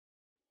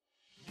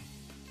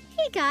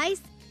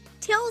guys,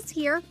 Tails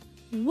here.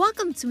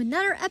 Welcome to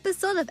another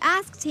episode of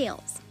Ask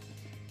Tails.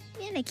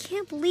 Man, I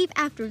can't believe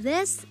after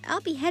this, I'll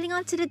be heading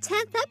on to the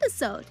 10th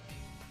episode.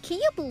 Can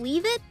you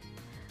believe it?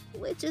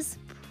 Which is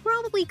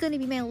probably going to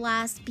be my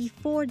last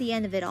before the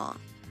end of it all.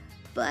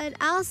 But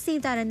I'll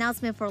save that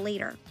announcement for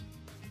later.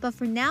 But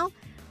for now,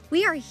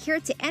 we are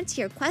here to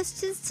answer your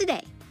questions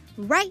today,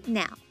 right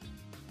now.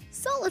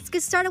 So let's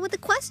get started with the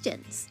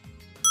questions.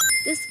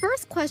 This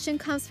first question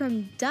comes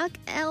from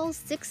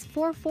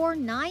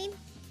DuckL6449.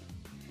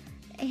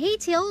 Hey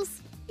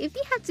Tails, if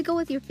you had to go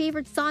with your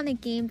favorite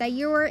Sonic game that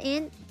you were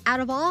in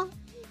out of all,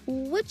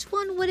 which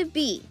one would it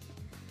be?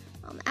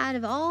 Out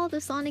of all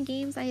the Sonic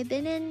games I have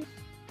been in,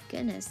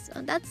 goodness,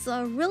 that's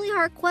a really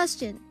hard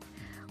question.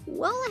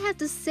 Well, I have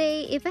to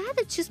say, if I had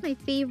to choose my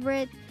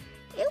favorite,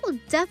 it will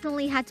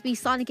definitely have to be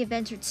Sonic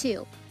Adventure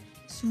 2.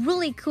 It's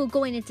really cool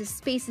going into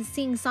space and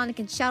seeing Sonic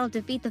and Shadow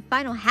defeat the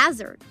final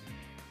hazard.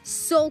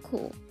 So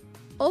cool.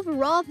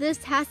 Overall,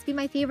 this has to be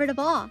my favorite of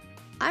all.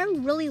 I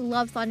really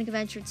love Sonic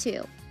Adventure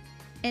 2,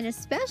 and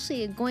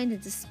especially going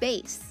into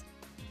space.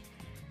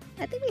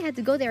 I think we had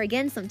to go there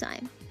again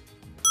sometime.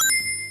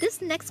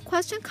 This next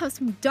question comes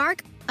from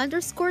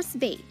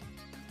Dark_Spade.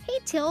 Hey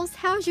Tails,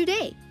 how's your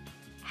day?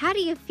 How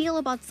do you feel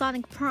about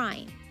Sonic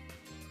Prime?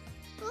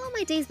 Well,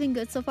 my day's been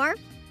good so far.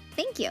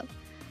 Thank you.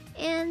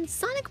 And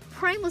Sonic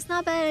Prime was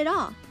not bad at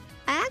all.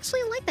 I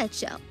actually like that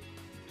show.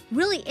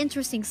 Really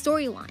interesting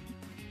storyline.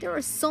 There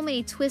were so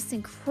many twists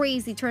and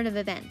crazy turn of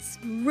events.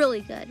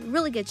 Really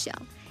good show.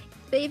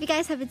 But if you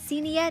guys haven't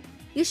seen it yet,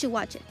 you should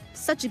watch it.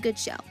 Such a good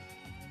show.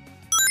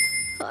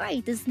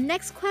 Alright, this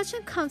next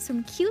question comes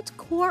from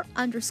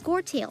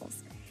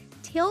CuteCore_Tails.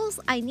 Tails,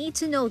 I need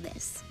to know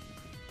this.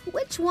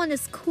 Which one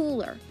is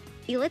cooler,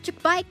 electric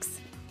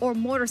bikes or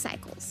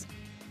motorcycles?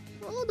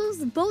 Well,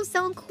 those both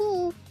sound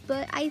cool,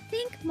 but I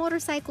think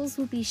motorcycles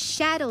will be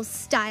Shadow's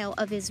style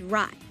of his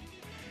ride.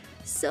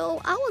 So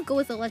I will go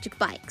with electric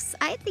bikes.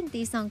 I think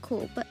they sound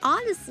cool, but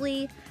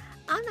honestly,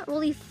 I'm not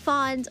really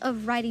fond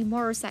of riding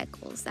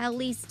motorcycles. At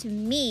least to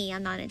me,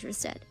 I'm not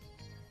interested.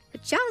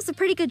 But Shadow's a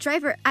pretty good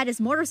driver at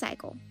his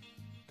motorcycle,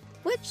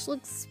 which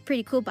looks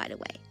pretty cool by the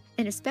way,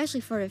 and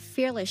especially for the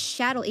Fearless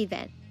Shadow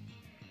event.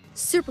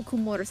 Super cool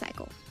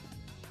motorcycle.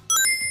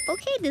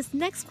 Okay, this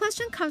next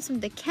question comes from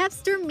the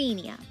Kevster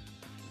Mania.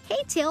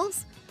 Hey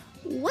Tails,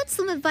 what's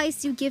some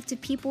advice you give to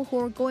people who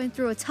are going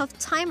through a tough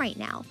time right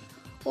now,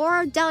 or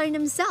are doubting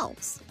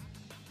themselves?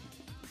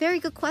 Very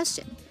good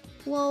question.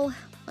 Well,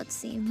 let's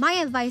see. My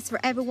advice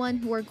for everyone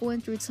who are going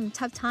through some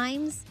tough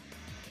times,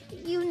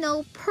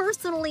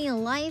 personally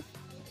in life,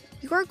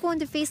 you are going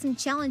to face some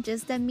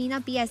challenges that may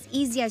not be as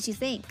easy as you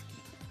think.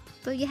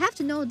 But you have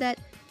to know that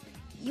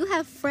you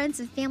have friends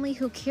and family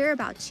who care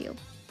about you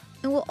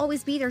and will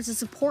always be there to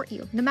support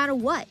you, no matter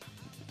what.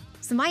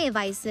 So my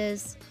advice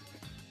is,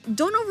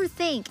 don't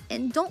overthink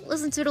and don't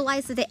listen to the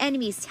lies that the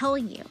enemy is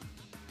telling you.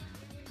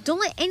 Don't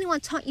let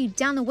anyone talk you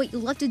down on what you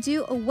love to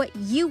do or what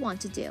you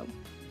want to do.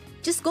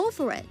 Just go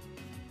for it.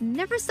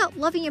 Never stop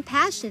loving your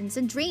passions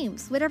and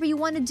dreams, whatever you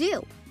want to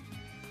do.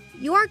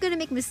 You are going to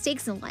make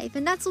mistakes in life,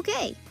 and that's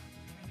okay.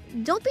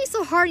 Don't be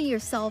so hard on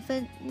yourself,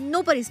 and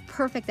nobody's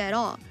perfect at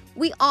all.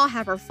 We all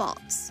have our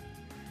faults.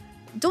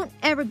 Don't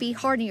ever be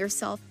hard on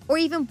yourself or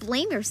even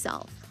blame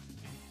yourself.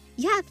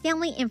 You have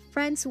family and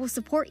friends who will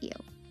support you.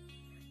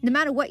 No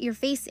matter what you're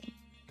facing,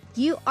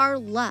 you are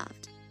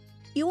loved.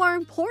 You are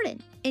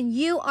important. And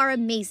you are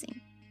amazing.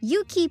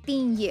 You keep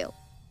being you.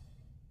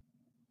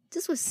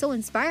 This was so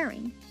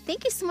inspiring.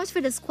 Thank you so much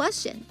for this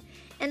question.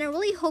 And I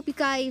really hope you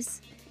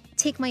guys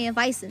take my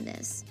advice in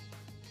this.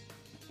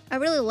 I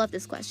really love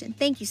this question.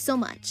 Thank you so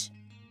much.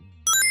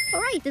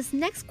 Alright, this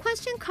next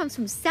question comes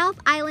from South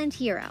Island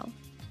Hero.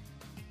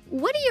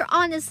 What are your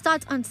honest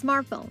thoughts on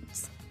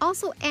smartphones?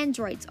 Also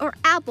Androids or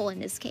Apple in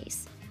this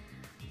case.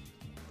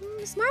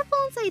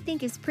 Smartphones I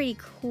think is pretty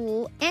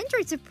cool.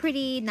 Androids are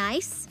pretty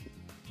nice.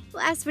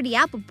 Well, as for the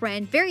Apple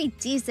brand, very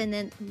decent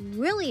and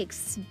really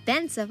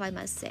expensive, I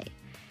must say.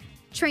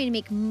 Trying to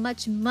make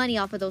much money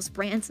off of those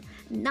brands,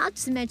 not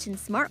to mention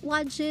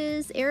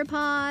smartwatches,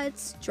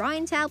 AirPods,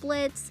 drawing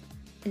tablets,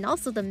 and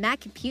also the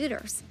Mac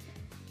computers.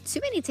 Too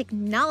many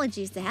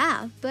technologies to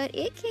have, but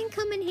it can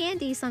come in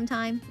handy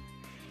sometime.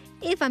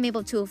 If I'm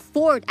able to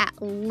afford at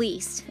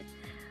least.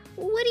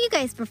 What do you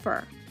guys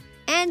prefer?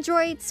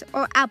 Androids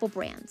or Apple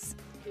brands?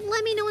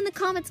 Let me know in the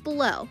comments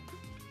below.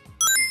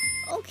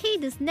 Okay,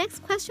 this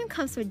next question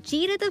comes from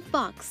Jada the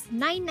Fox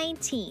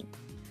 919.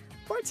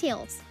 Poor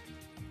Tails,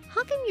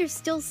 how come you're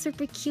still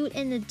super cute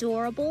and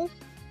adorable?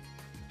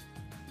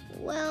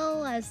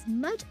 Well, as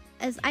much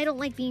as I don't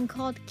like being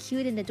called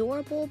cute and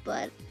adorable,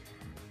 but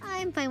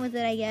I'm fine with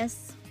it, I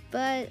guess.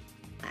 But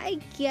I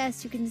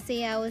guess you can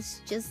say I was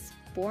just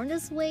born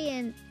this way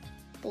and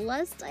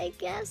blessed, I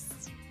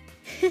guess.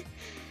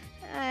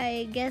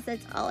 I guess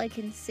that's all I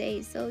can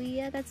say. So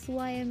yeah, that's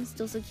why I'm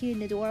still so cute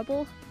and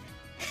adorable.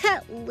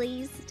 At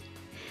least.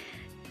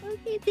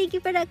 Okay, thank you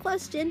for that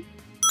question.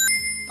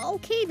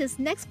 Okay, this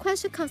next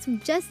question comes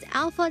from Just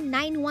Alpha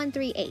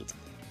 9138.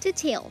 To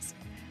Tails,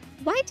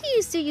 why do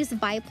you still use a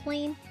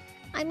biplane?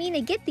 I mean,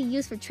 I get the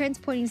use for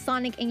transporting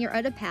Sonic and your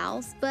other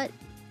pals, but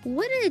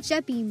wouldn't a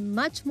jet be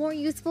much more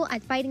useful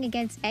at fighting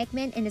against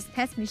Eggman and his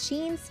pest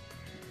machines?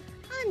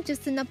 I'm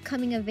just an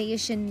upcoming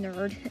aviation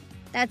nerd.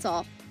 That's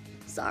all.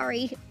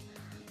 Sorry.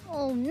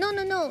 Oh,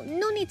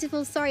 no need to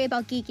feel sorry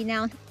about geeking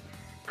out.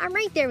 I'm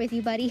right there with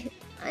you, buddy.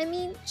 I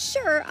mean,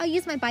 sure, I'll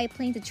use my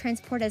biplane to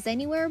transport us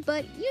anywhere,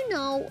 but you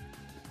know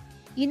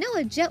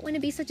a jet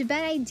wouldn't be such a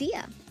bad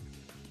idea.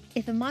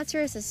 If a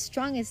monster is as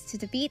strong as to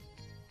defeat,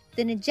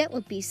 then a jet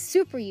would be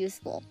super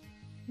useful.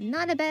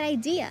 Not a bad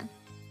idea.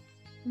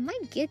 I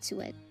might get to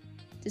it.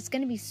 There's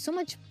gonna be so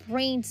much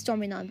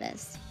brainstorming on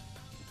this.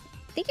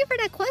 Thank you for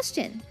that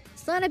question.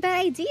 It's not a bad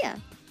idea.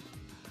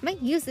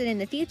 Might use it in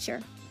the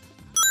future.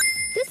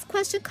 This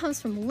question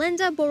comes from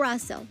Linda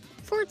Borasso.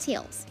 4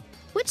 Tails.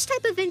 Which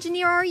type of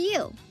engineer are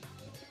you?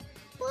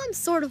 Well, I'm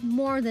sort of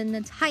more than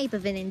the type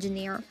of an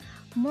engineer.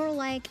 More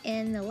like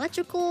an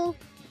electrical,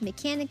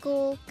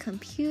 mechanical,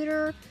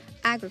 computer,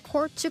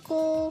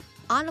 agricultural,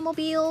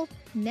 automobile,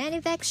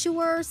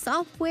 manufacturer,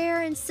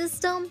 software and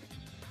system,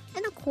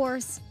 and of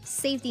course,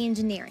 safety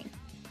engineering.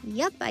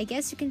 Yep, I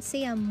guess you can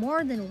say I'm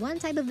more than one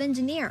type of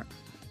engineer.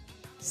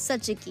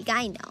 Such a geek,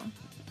 I know.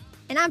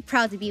 And I'm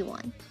proud to be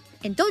one.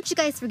 And don't you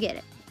guys forget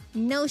it.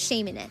 No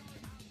shame in it.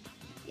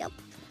 Yep.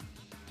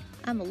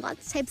 I'm a lot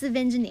of types of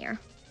engineer.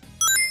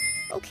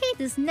 Okay,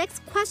 this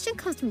next question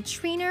comes from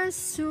trainer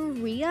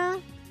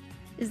Surya.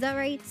 Is that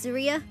right,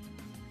 Surya?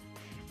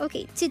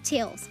 Okay, 2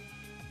 Tails.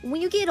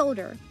 When you get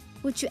older,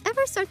 would you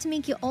ever start to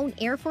make your own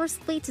Air Force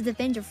fleet to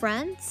defend your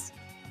friends?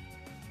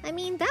 I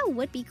mean, that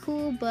would be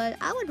cool, but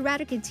I would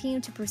rather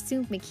continue to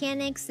pursue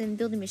mechanics and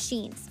building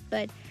machines.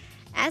 But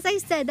as I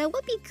said, that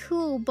would be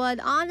cool, but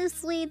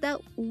honestly,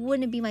 that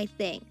wouldn't be my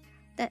thing.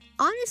 That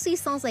honestly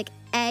sounds like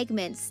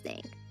Eggman's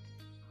thing.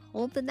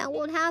 Hope that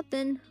won't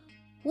happen.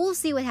 We'll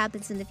see what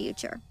happens in the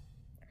future.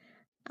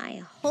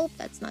 I hope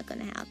that's not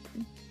gonna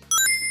happen.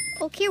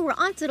 Okay, we're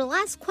on to the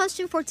last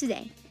question for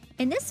today.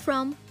 And it's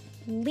from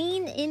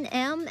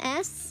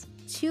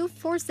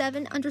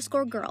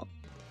LeanInMS247_girl.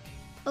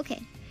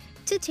 Okay,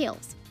 2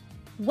 Tails.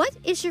 What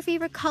is your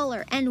favorite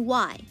color and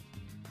why?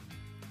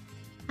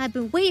 I've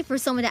been waiting for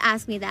someone to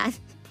ask me that.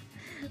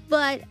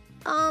 But,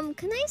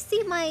 can I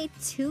see my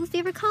 2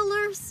 favorite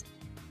colors?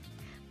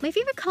 My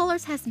favorite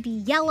colors has to be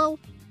yellow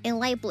and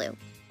light blue.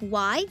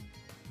 Why?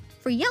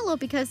 For yellow,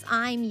 because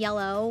I'm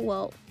yellow.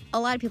 Well, a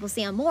lot of people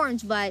say I'm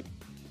orange, but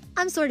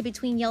I'm sort of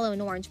between yellow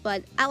and orange,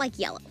 but I like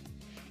yellow.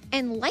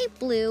 And light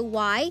blue,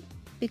 why?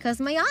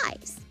 Because of my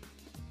eyes.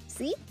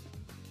 See?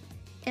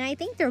 And I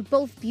think they're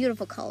both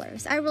beautiful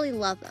colors. I really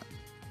love them.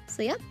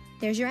 So yep,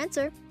 there's your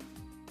answer.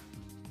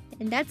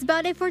 And that's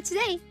about it for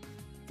today.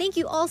 Thank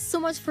you all so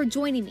much for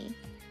joining me.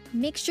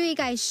 Make sure you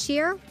guys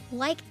share,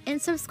 like,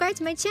 and subscribe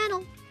to my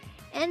channel.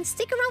 And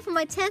stick around for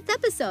my 10th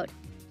episode.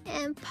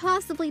 And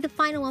possibly the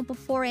final one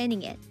before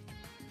ending it.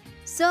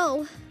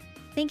 So,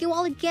 thank you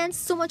all again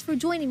so much for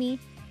joining me.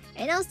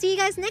 And I'll see you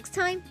guys next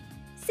time.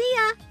 See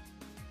ya!